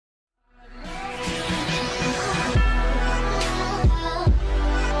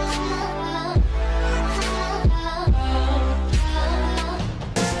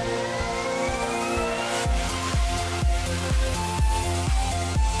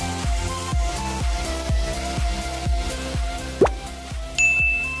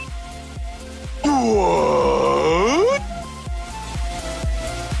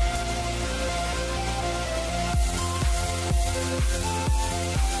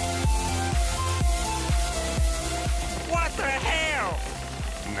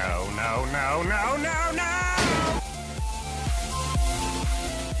No, no, no, no, no, no!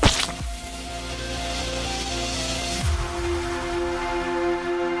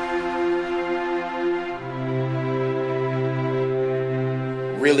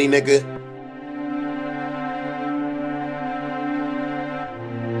 Really, nigga?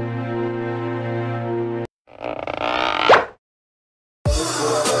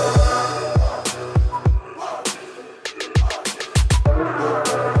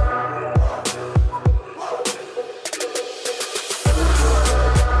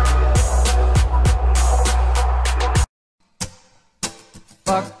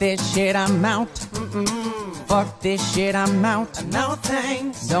 Fuck this shit, I'm out. Fuck this shit, I'm out. No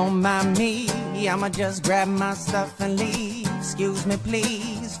thanks. Don't mind me, I'ma just grab my stuff and leave. Excuse me,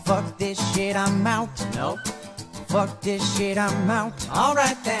 please. Fuck this shit, I'm out. Nope. Fuck this shit, I'm out.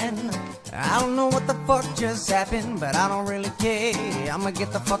 Alright then. I don't know what the fuck just happened, but I don't really care. I'ma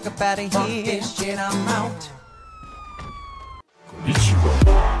get the fuck up out of here. Fuck this shit, I'm out.